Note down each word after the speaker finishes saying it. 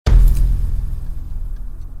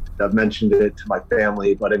I've mentioned it to my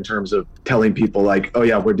family, but in terms of telling people like, oh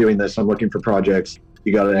yeah, we're doing this, I'm looking for projects,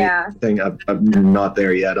 you got anything, I'm not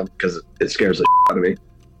there yet because it scares the out of me.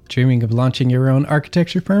 Dreaming of launching your own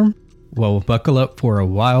architecture firm? Well, buckle up for a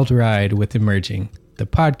wild ride with Emerging, the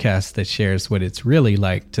podcast that shares what it's really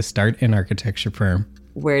like to start an architecture firm.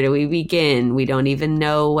 Where do we begin? We don't even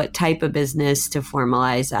know what type of business to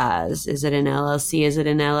formalize as. Is it an LLC? Is it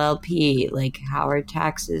an LLP? Like, how are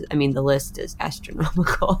taxes? I mean, the list is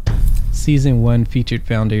astronomical. Season 1 featured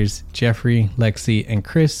founders Jeffrey, Lexi, and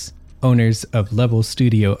Chris, owners of Level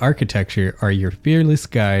Studio Architecture, are your fearless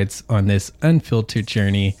guides on this unfiltered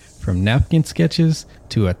journey from napkin sketches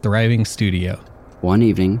to a thriving studio. One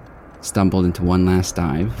evening, stumbled into one last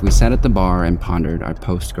dive, we sat at the bar and pondered our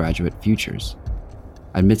postgraduate futures.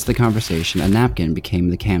 Amidst the conversation, a napkin became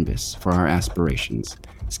the canvas for our aspirations,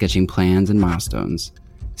 sketching plans and milestones,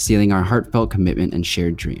 sealing our heartfelt commitment and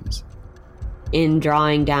shared dreams. In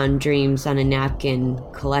drawing down dreams on a napkin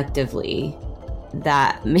collectively,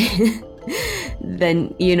 that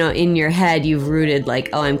then, you know, in your head, you've rooted like,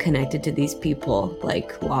 oh, I'm connected to these people,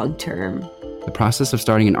 like long term. The process of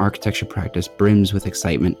starting an architecture practice brims with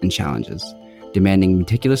excitement and challenges, demanding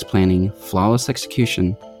meticulous planning, flawless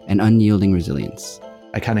execution, and unyielding resilience.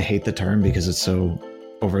 I kind of hate the term because it's so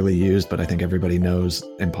overly used, but I think everybody knows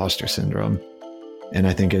imposter syndrome. And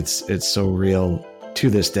I think it's so real to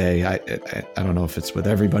this day. I don't know if it's with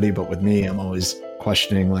everybody, but with me, I'm always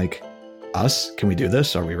questioning like, us? Can we do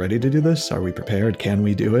this? Are we ready to do this? Are we prepared? Can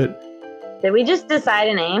we do it? Did we just decide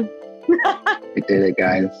a name? We did it,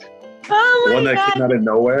 guys. Oh my One God. that came out of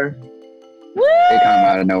nowhere. Woo! It came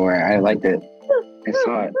out of nowhere. I liked it. I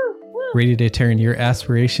saw it. Ready to turn your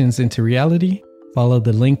aspirations into reality? Follow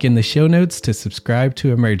the link in the show notes to subscribe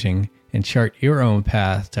to Emerging and chart your own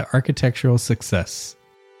path to architectural success.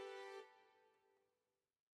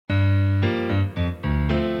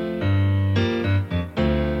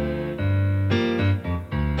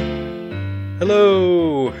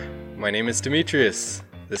 Hello, my name is Demetrius.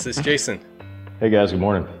 This is Jason. Hey guys, good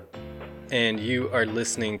morning. And you are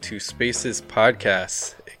listening to Spaces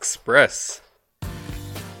Podcast Express.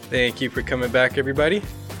 Thank you for coming back, everybody.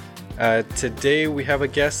 Today we have a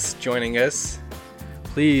guest joining us.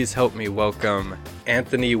 Please help me welcome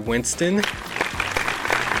Anthony Winston.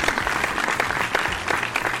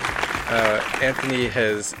 Anthony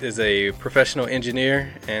is a professional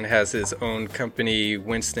engineer and has his own company,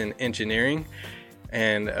 Winston Engineering.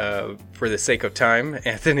 And for the sake of time,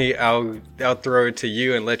 Anthony, I'll throw it to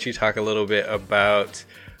you and let you talk a little bit about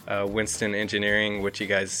Winston Engineering, what you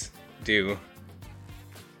guys do.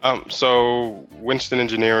 So Winston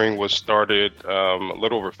Engineering was started a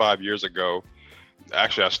little over 5 years ago.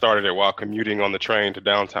 Actually, I started it while commuting on the train to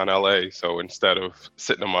downtown LA. So instead of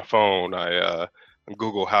sitting on my phone, I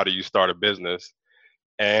Google how do you start a business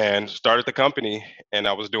and started the company. And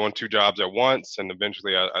I was doing 2 jobs at once. And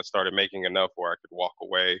eventually I started making enough where I could walk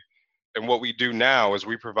away. And what we do now is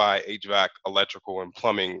we provide HVAC, electrical, and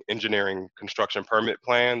plumbing engineering construction permit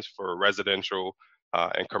plans for residential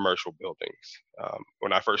and commercial buildings.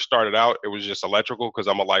 When I first started out, it was just electrical because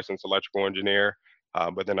I'm a licensed electrical engineer.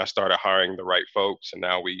 But then I started hiring the right folks. And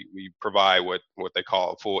now we provide what they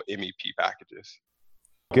call full MEP packages.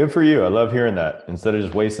 Good for you. I love hearing that. Instead of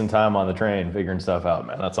just wasting time on the train figuring stuff out,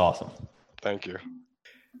 man. That's awesome. Thank you.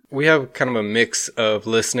 We have kind of a mix of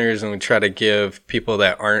listeners, and we try to give people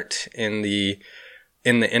that aren't in the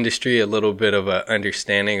industry a little bit of an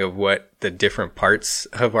understanding of what the different parts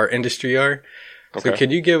of our industry are. Okay. So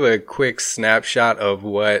could you give a quick snapshot of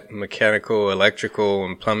what mechanical, electrical,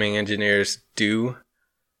 and plumbing engineers do?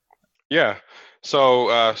 Yeah.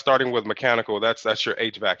 So starting with mechanical, that's your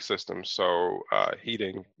HVAC system. So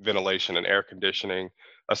heating, ventilation, and air conditioning.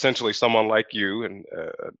 Essentially, someone like you, an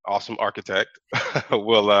awesome architect,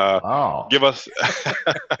 will give us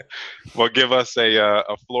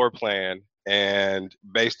a floor plan, and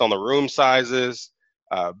based on the room sizes,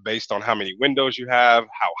 based on how many windows you have,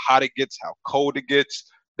 how hot it gets, how cold it gets,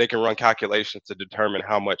 they can run calculations to determine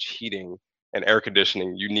how much heating and air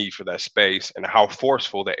conditioning you need for that space, and how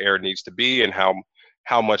forceful the air needs to be, and how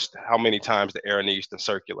many times the air needs to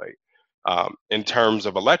circulate. In terms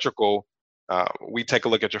of electrical, we take a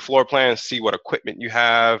look at your floor plan, see what equipment you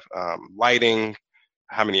have, lighting,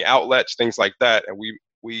 how many outlets, things like that, and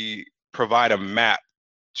we provide a map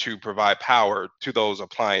to provide power to those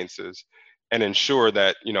appliances and ensure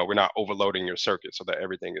that we're not overloading your circuit so that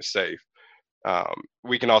everything is safe.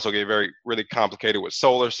 We can also get really complicated with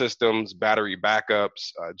solar systems, battery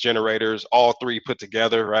backups, generators, all 3 put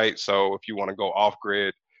together, right? So if you want to go off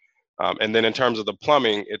grid. And then in terms of the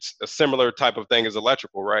plumbing, it's a similar type of thing as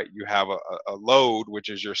electrical, right? You have a load, which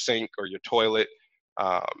is your sink or your toilet,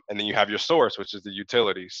 And then you have your source, which is the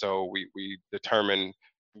utility. So we determine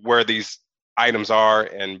where these items are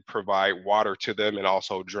and provide water to them and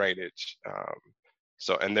also drainage.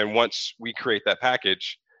 And then once we create that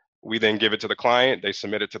package, we then give it to the client, they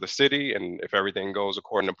submit it to the city, and if everything goes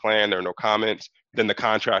according to plan, there are no comments, then the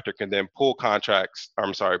contractor can then pull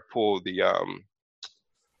the,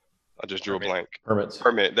 I just drew a blank.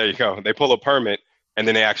 Permit, there you go. They pull a permit, and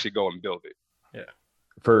then they actually go and build it. Yeah.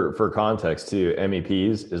 For context too,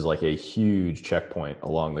 MEPs is like a huge checkpoint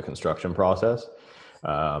along the construction process.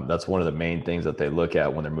 That's one of the main things that they look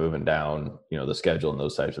at when they're moving down, the schedule and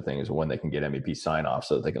those types of things, when they can get MEP sign off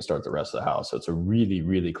so that they can start the rest of the house. So it's a really,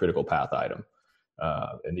 really critical path item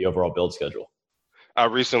in the overall build schedule. I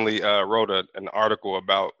recently wrote an article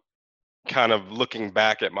about kind of looking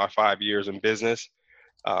back at my 5 years in business.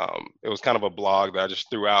 It was kind of a blog that I just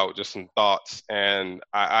threw out, just some thoughts, and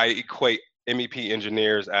I equate MEP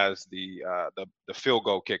engineers as the field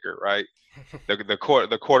goal kicker, right?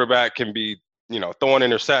 The quarterback can be throwing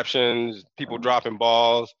interceptions, people dropping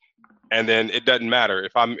balls, and then it doesn't matter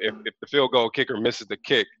if the field goal kicker misses the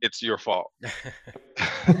kick, it's your fault.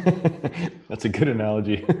 That's a good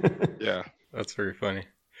analogy. Yeah, that's very funny.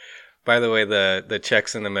 By the way, the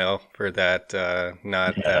check's in the mail for that.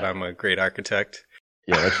 That I'm a great architect.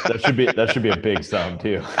 Yeah, that should be a big sum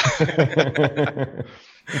too.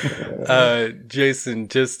 Jason,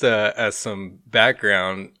 just as some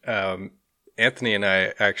background, Anthony and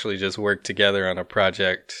I actually just worked together on a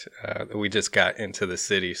project that we just got into the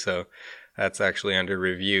city, so that's actually under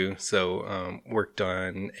review. So worked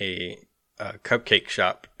on a cupcake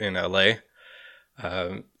shop in LA.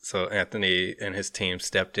 So Anthony and his team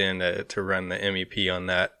stepped in to run the MEP on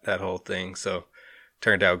that whole thing. So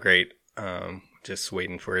turned out great. Just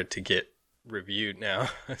waiting for it to get reviewed now,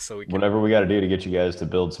 so we can. Whatever we got to do to get you guys to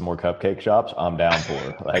build some more cupcake shops, I'm down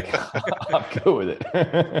for. Like, I'm good with it.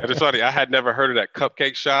 It's funny. I had never heard of that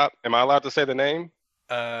cupcake shop. Am I allowed to say the name?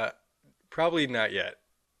 Probably not yet.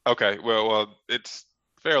 Okay. Well, it's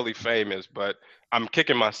fairly famous, but I'm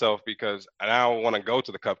kicking myself because I want to go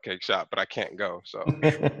to the cupcake shop, but I can't go. So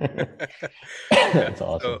that's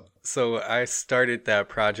awesome. So I started that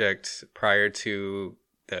project prior to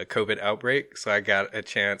the COVID outbreak, so I got a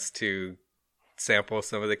chance to sample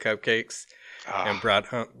some of the cupcakes and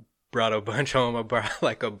brought a bunch home. I brought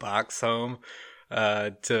like a box home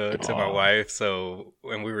to my wife. So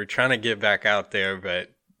when we were trying to get back out there,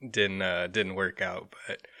 but didn't work out.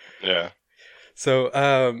 But yeah. So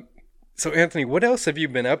Anthony, what else have you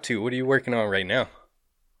been up to? What are you working on right now?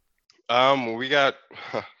 We got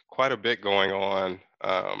quite a bit going on.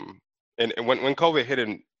 And when COVID hit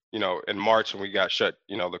in March and we got shut,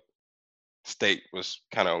 the state was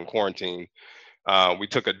kind of in quarantine. We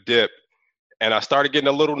took a dip and I started getting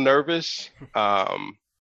a little nervous.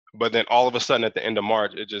 But then all of a sudden at the end of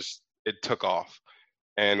March, it took off.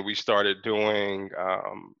 And we started doing,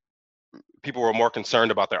 people were more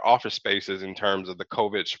concerned about their office spaces in terms of the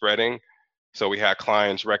COVID spreading. So we had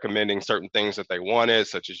clients recommending certain things that they wanted,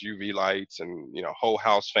 such as UV lights and, whole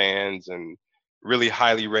house fans and really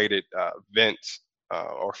highly rated vents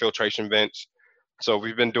or filtration vents. So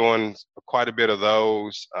we've been doing quite a bit of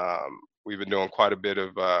those. We've been doing quite a bit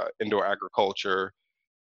of indoor agriculture.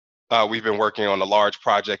 We've been working on a large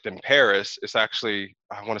project in Paris. It's actually,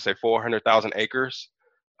 I want to say 400,000 acres.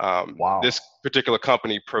 Wow. This particular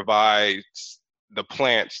company provides the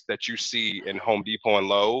plants that you see in Home Depot and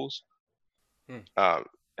Lowe's.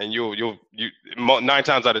 And you 9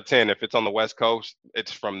 times out of 10, if it's on the West Coast,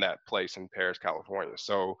 it's from that place in Paris, California.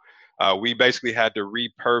 So we basically had to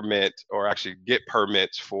re-permit or actually get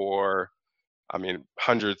permits for,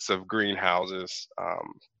 hundreds of greenhouses.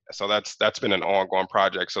 So that's been an ongoing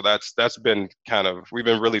project. So that's been we've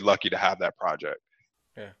been really lucky to have that project.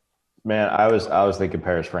 Yeah. Man, I was thinking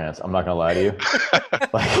Paris, France. I'm not gonna lie to you.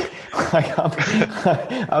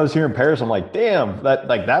 I was here in Paris. I'm like, damn, that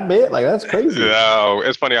bit, that's crazy. No,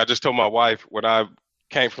 it's funny. I just told my wife when I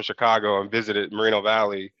came from Chicago and visited Moreno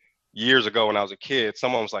Valley years ago when I was a kid.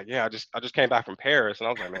 Someone was like, "Yeah, I just came back from Paris," and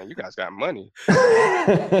I was like, "Man, you guys got money."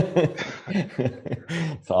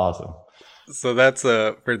 It's awesome. So that's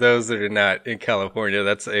for those that are not in California,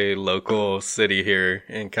 that's a local city here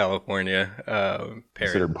in California. Paris.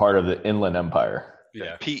 Considered part of the Inland Empire.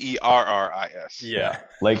 Yeah. Perris. Yeah.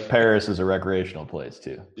 Lake Paris is a recreational place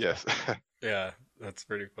too. Yes. Yeah, that's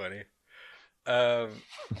pretty funny.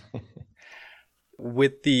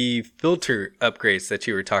 With the filter upgrades that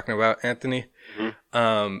you were talking about, Anthony,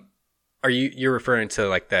 are you're referring to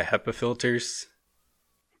like the HEPA filters?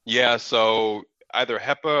 Yeah, so either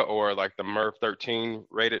HEPA or like the MERV 13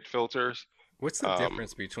 rated filters. What's the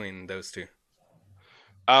difference between those two?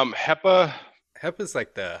 HEPA HEPA's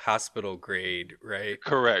like the hospital grade, right?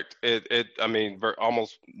 Correct. I mean,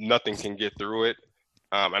 almost nothing can get through it.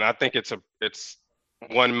 And I think it's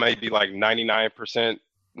one may be like 99%,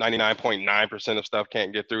 99.9% of stuff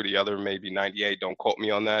can't get through. The other maybe 98. Don't quote me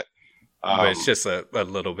on that. But it's just a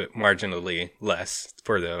little bit marginally less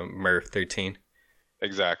for the MERV 13.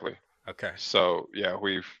 Exactly. Okay. So yeah,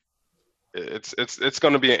 it's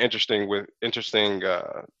going to be an interesting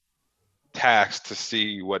task to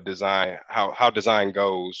see what how design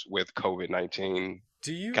goes with COVID-19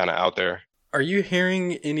 kind of out there. Are you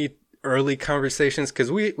hearing any early conversations?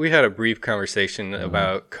 Because we had a brief conversation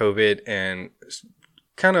about COVID and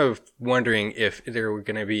kind of wondering if there were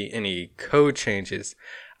going to be any code changes.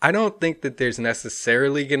 I don't think that there's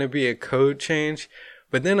necessarily going to be a code change,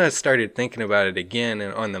 but then I started thinking about it again.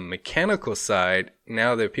 And on the mechanical side,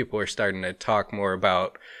 now that people are starting to talk more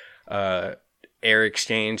about air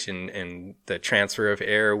exchange and the transfer of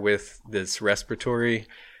air with this respiratory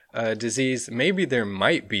disease, maybe there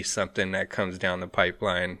might be something that comes down the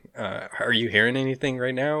pipeline. Are you hearing anything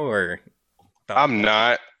right now, or? I'm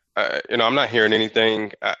not. I'm not hearing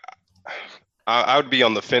anything. I would be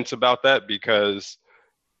on the fence about that because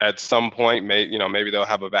at some point, maybe they'll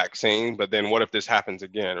have a vaccine. But then, what if this happens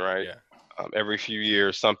again? Right? Yeah. Every few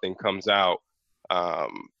years, something comes out.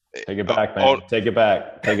 Take it back, man. Take it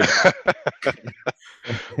back. Take it back.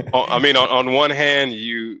 I mean, on one hand,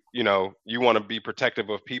 you want to be protective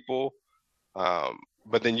of people,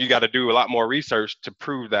 but then you got to do a lot more research to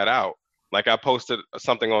prove that out. Like I posted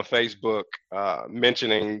something on Facebook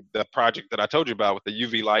mentioning the project that I told you about with the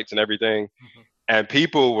UV lights and everything, and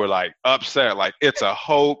people were like upset, like it's a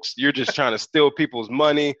hoax. You're just trying to steal people's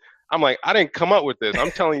money. I'm like, I didn't come up with this.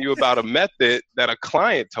 I'm telling you about a method that a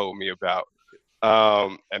client told me about.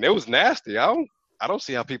 And it was nasty. I don't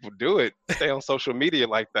see how people do it. Stay on social media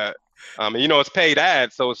like that. And it's paid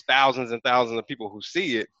ads, so it's thousands and thousands of people who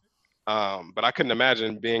see it. But I couldn't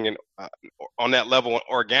imagine being on that level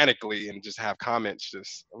organically and just have comments.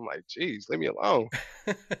 I'm like, geez, leave me alone.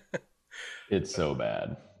 It's so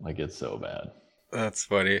bad. Like, it's so bad. That's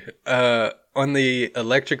funny. On the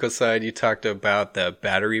electrical side, you talked about the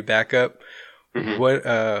battery backup.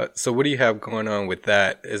 Mm-hmm. So what do you have going on with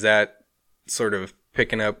that? Is that sort of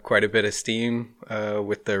picking up quite a bit of steam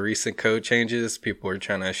with the recent code changes? People are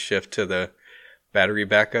trying to shift to the battery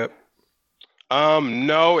backup.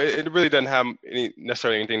 No, it really doesn't have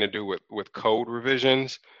necessarily anything to do with code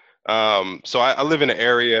revisions. So I live in an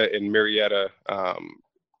area in Marietta.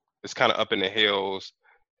 It's kind of up in the hills.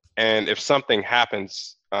 And if something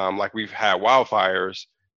happens, like we've had wildfires,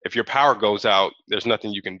 if your power goes out, there's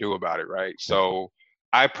nothing you can do about it, right? So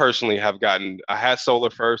I personally I had solar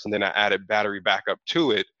first, and then I added battery backup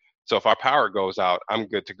to it. So if our power goes out, I'm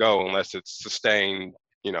good to go unless it's sustained,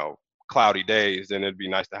 cloudy days, then it'd be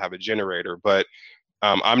nice to have a generator. But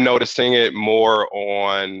I'm noticing it more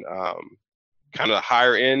on kind of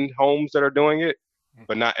higher end homes that are doing it,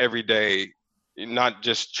 but not every day, not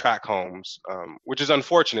just tract homes, which is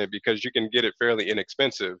unfortunate because you can get it fairly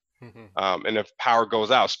inexpensive. And if power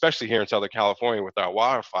goes out, especially here in Southern California with our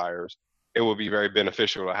wildfires, it will be very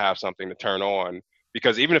beneficial to have something to turn on,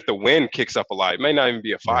 because even if the wind kicks up a lot, it may not even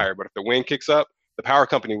be a fire, but if the wind kicks up, the power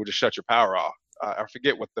company will just shut your power off. I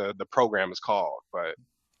forget what the program is called, but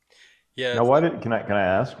yeah. Now, can I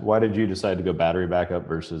ask, why did you decide to go battery backup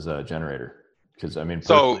versus a generator? Because I mean, it's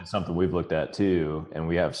something we've looked at too, and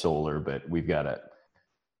we have solar, but you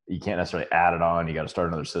can't necessarily add it on. You got to start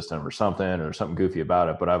another system or something goofy about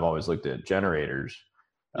it. But I've always looked at generators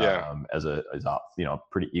as a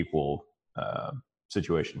pretty equal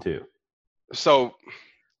situation too. So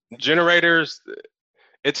generators,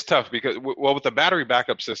 it's tough because, with the battery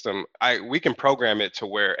backup system, we can program it to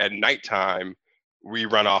where at nighttime we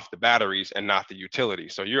run off the batteries and not the utility.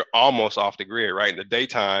 So you're almost off the grid, right? In the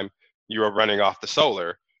daytime, you are running off the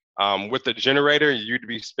solar. With the generator, you'd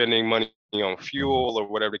be spending money on fuel or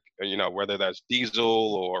whatever, whether that's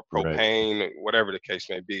diesel or propane, whatever the case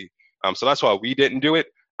may be. So that's why we didn't do it.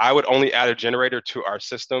 I would only add a generator to our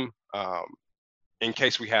system in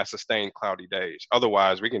case we have sustained cloudy days.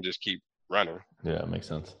 Otherwise, we can just keep running. Yeah, it makes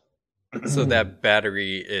sense. So that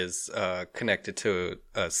battery is connected to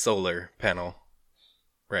a solar panel,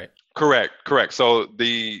 right? Correct. So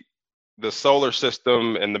the solar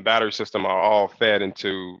system and the battery system are all fed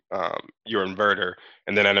into your inverter,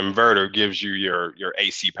 and then an inverter gives you your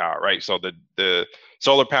AC power, right? So the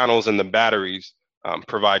solar panels and the batteries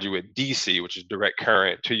provide you with DC, which is direct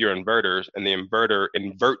current, to your inverters, and the inverter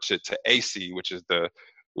inverts it to AC, which is the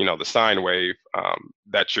sine wave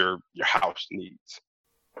that your house needs.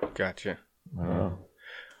 Gotcha.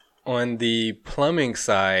 On the plumbing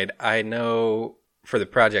side, I know for the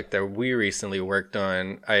project that we recently worked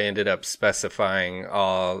on, I ended up specifying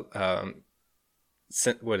all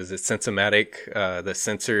Sensomatic, the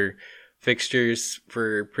sensor fixtures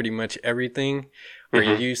for pretty much everything. Are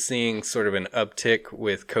you seeing sort of an uptick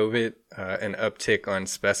with COVID, an uptick on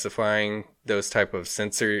specifying those type of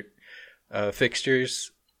sensor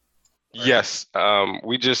fixtures? Yes,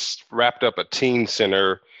 we just wrapped up a teen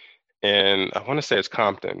center in, I want to say it's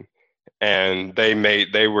Compton, and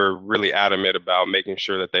they were really adamant about making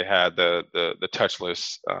sure that they had the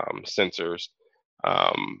touchless sensors.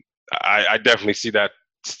 I definitely see that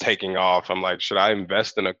taking off. I'm like, should I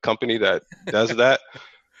invest in a company that does that?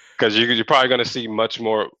 Because you're probably going to see much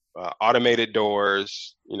more automated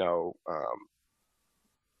doors,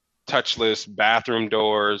 touchless bathroom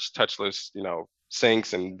doors, touchless,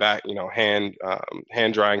 sinks and back,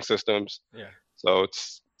 hand drying systems. Yeah. So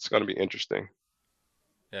it's going to be interesting.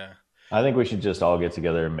 Yeah. I think we should just all get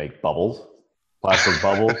together and make bubbles, plastic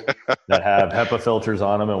bubbles that have HEPA filters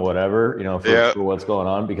on them and whatever, for what's going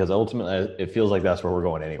on, because ultimately it feels like that's where we're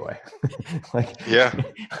going anyway. Yeah.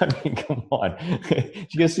 I mean, come on.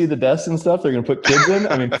 Did you guys see the desks and stuff they're going to put kids in?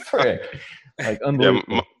 I mean, frick. Unbelievable.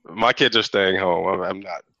 Yeah, my kids are staying home.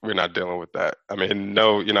 We're not dealing with that. I mean,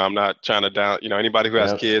 no, I'm not trying to down, anybody who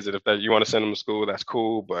has kids, and if you want to send them to school, that's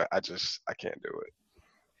cool, but I can't do it.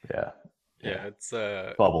 Yeah. Yeah, it's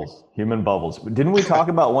bubbles, human bubbles. Didn't we talk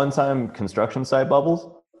about one time construction site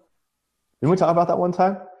bubbles? Didn't we talk about that one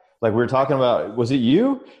time? Like we were talking about, was it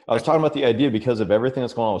you? I was talking about the idea because of everything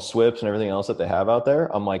that's going on with SWIPs and everything else that they have out there.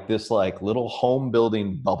 I'm like this little home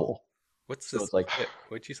building bubble. What's this? It's like,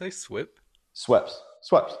 what'd you say? SWIP? SWEPs.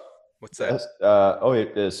 What's that?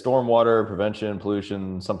 It is stormwater prevention,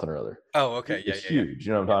 pollution, something or other. Oh, okay. It's huge.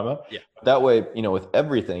 You know what I'm talking about? Yeah. That way, with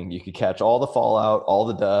everything, you could catch all the fallout, all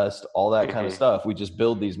the dust, all that kind of stuff. We just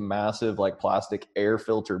build these massive, plastic air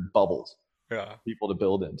filtered bubbles for people to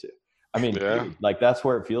build into. I mean, that's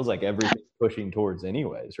where it feels like everything's pushing towards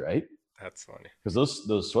anyways, right? That's funny. Because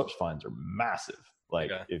those SWIPs fines are massive.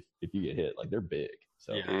 If you get hit, they're big.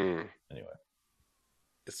 So anyway.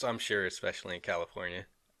 So I'm sure, especially in California.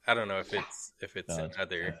 I don't know if it's in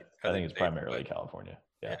other. I think it's primarily California.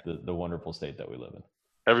 Yeah, the wonderful state that we live in.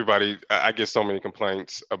 Everybody, I get so many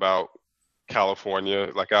complaints about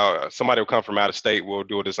California. Like somebody will come from out of state, we'll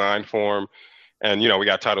do a design form, and we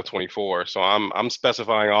got Title 24. So I'm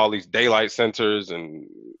specifying all these daylight sensors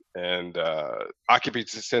and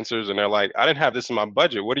occupancy sensors, and they're like, I didn't have this in my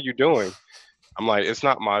budget. What are you doing? I'm like, it's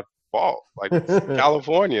not my fault. Like it's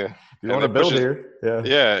California. You want to build here?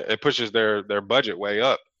 Yeah, it pushes their budget way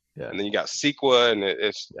up. Yeah. And then you got CEQA, and it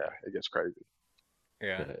gets crazy.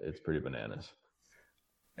 Yeah, it's pretty bananas.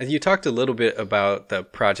 And you talked a little bit about the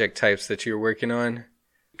project types that you're working on.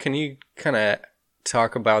 Can you kind of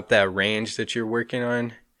talk about that range that you're working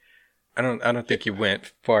on? I don't think you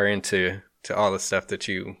went far into all the stuff that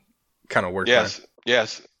you kind of work on.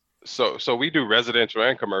 Yes. So we do residential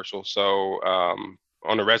and commercial. So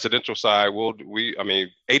on the residential side,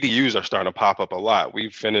 ADUs are starting to pop up a lot.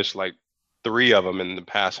 We've finished 3 of them in the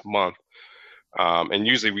past month. And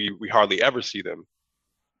usually we hardly ever see them.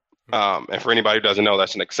 And for anybody who doesn't know,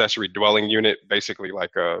 that's an accessory dwelling unit, basically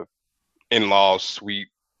like a in-law suite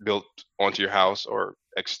built onto your house or,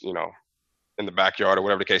 in the backyard or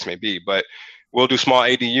whatever the case may be. But we'll do small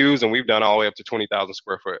ADUs, and we've done all the way up to 20,000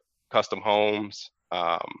 square foot custom homes.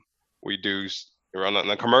 We do, on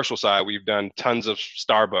the commercial side, we've done tons of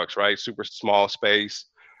Starbucks, right? Super small space,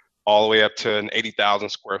 all the way up to an 80,000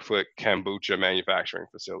 square foot kombucha manufacturing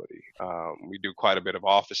facility. We do quite a bit of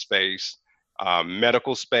office space,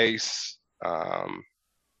 medical space,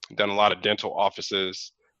 done a lot of dental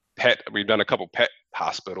offices, we've done a couple pet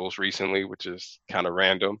hospitals recently, which is kind of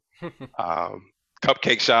random.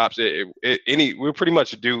 Cupcake shops, we'll pretty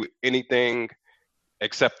much do anything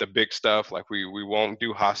except the big stuff. Like we won't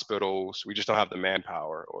do hospitals. We just don't have the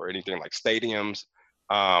manpower or anything like stadiums.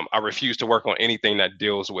 I refuse to work on anything that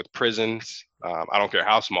deals with prisons. I don't care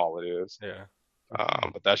how small it is. Yeah.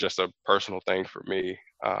 But that's just a personal thing for me.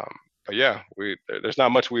 But yeah, there's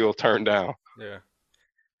not much we will turn down. Yeah.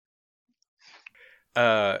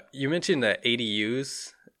 You mentioned the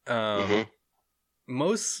ADUs.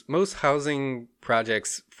 Most housing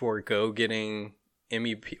projects forego getting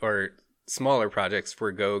MEP, or smaller projects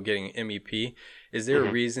forego getting MEP. Is there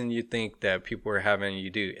a reason you think that people are having you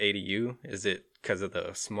do ADU? Is it because of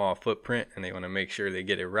the small footprint and they want to make sure they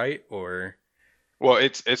get it right, or? Well,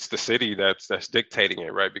 it's the city that's dictating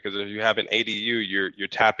it, right? Because if you have an ADU, you're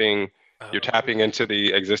tapping into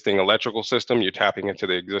the existing electrical system, you're tapping into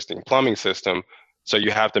the existing plumbing system. So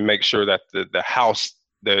you have to make sure that the house,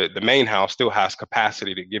 the main house, still has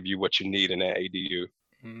capacity to give you what you need in that ADU.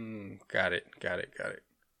 Got it.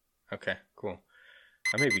 Okay, cool.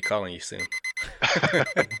 I may be calling you soon.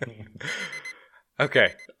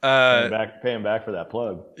 Okay. Paying back for that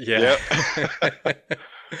plug. Yeah.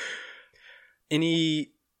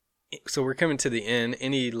 Yep. So we're coming to the end.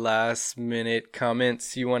 Any last minute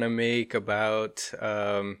comments you want to make about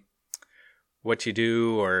what you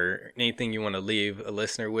do, or anything you want to leave a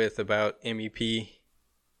listener with about MEP?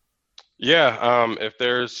 Yeah. If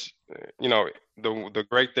there's, the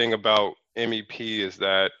great thing about MEP is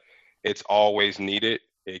that it's always needed.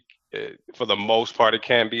 It, for the most part, it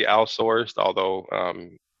can be outsourced, although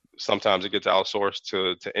sometimes it gets outsourced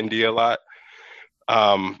to India a lot.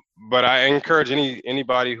 But I encourage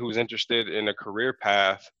anybody who's interested in a career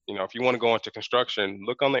path, if you want to go into construction,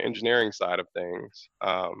 look on the engineering side of things.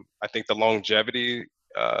 I think the longevity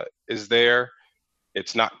is there.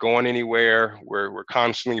 It's not going anywhere. We're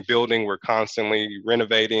constantly building, we're constantly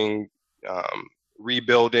renovating,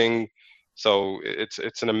 rebuilding. So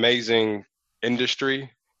it's an amazing industry.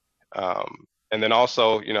 And then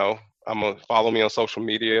also, follow me on social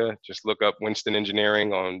media. Just look up Winston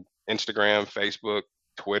Engineering on Instagram, Facebook,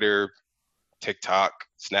 Twitter, TikTok,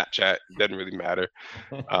 Snapchat. Doesn't really matter.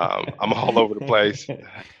 I'm all over the place.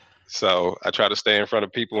 So I try to stay in front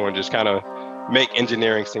of people and just kind of make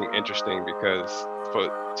engineering seem interesting, because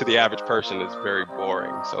to the average person, it's very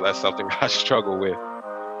boring. So that's something I struggle with.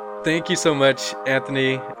 Thank you so much,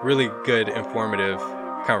 Anthony. Really good, informative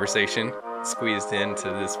conversation squeezed into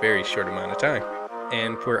this very short amount of time.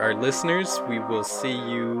 And for our listeners, we will see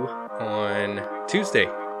you on Tuesday.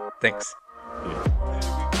 Thanks.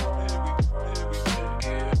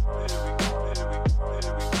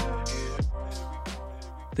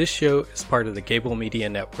 This show is part of the Gable Media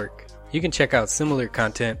Network. You can check out similar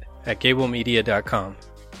content at gablemedia.com.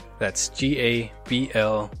 That's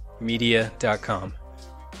GABL media.com.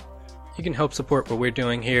 You can help support what we're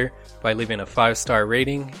doing here by leaving a 5-star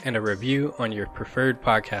rating and a review on your preferred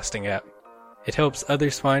podcasting app. It helps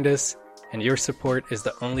others find us, and your support is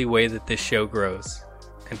the only way that this show grows.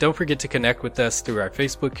 And don't forget to connect with us through our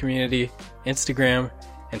Facebook community, Instagram,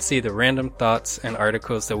 and see the random thoughts and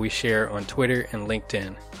articles that we share on Twitter and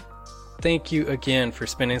LinkedIn. Thank you again for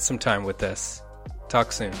spending some time with us.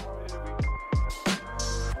 Talk soon.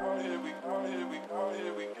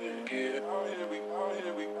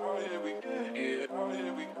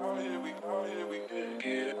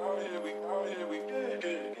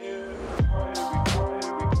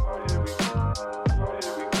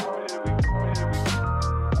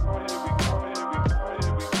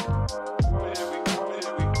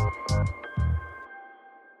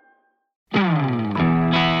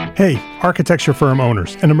 Hey, architecture firm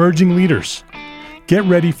owners and emerging leaders. Get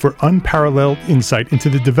ready for unparalleled insight into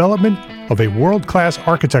the development of a world-class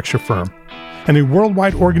architecture firm and a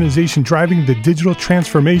worldwide organization driving the digital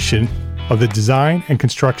transformation of the design and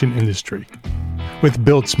construction industry. With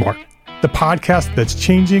Build Smart, the podcast that's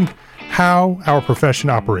changing how our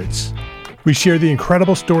profession operates. We share the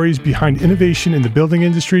incredible stories behind innovation in the building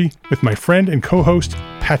industry with my friend and co-host,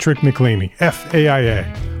 Patrick McLeamy, FAIA,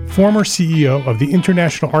 former CEO of the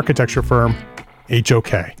international architecture firm,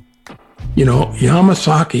 HOK.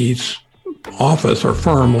 Yamasaki's office or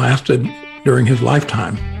firm lasted during his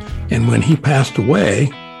lifetime. And when he passed away,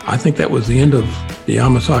 I think that was the end of the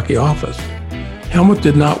Yamasaki office. Helmut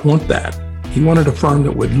did not want that. He wanted a firm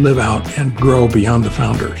that would live out and grow beyond the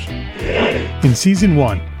founders. In Season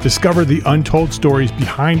 1, discover the untold stories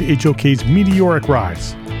behind HOK's meteoric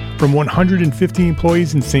rise, from 150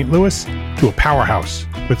 employees in St. Louis to a powerhouse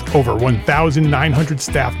with over 1,900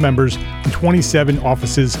 staff members and 27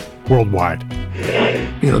 offices worldwide.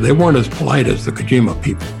 They weren't as polite as the Kojima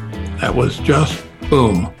people. That was just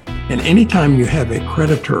boom. And anytime you have a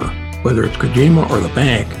creditor, whether it's Kojima or the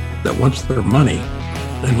bank, that wants their money,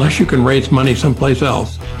 unless you can raise money someplace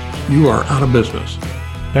else, you are out of business.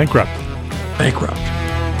 Bankrupt.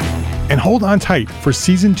 And hold on tight for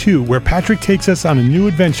Season 2, where Patrick takes us on a new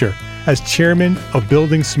adventure as chairman of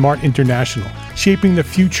Building Smart International, shaping the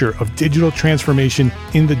future of digital transformation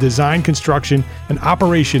in the design, construction, and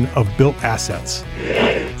operation of built assets.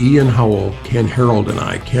 Ian Howell, Ken Harold, and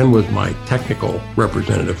I, Ken was my technical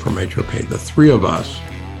representative from HOK. The three of us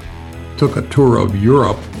took a tour of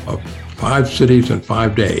Europe of 5 cities in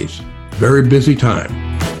 5 days. Very busy time.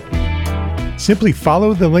 Simply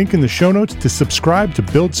follow the link in the show notes to subscribe to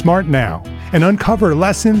Build Smart now and uncover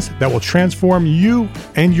lessons that will transform you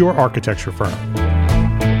and your architecture firm.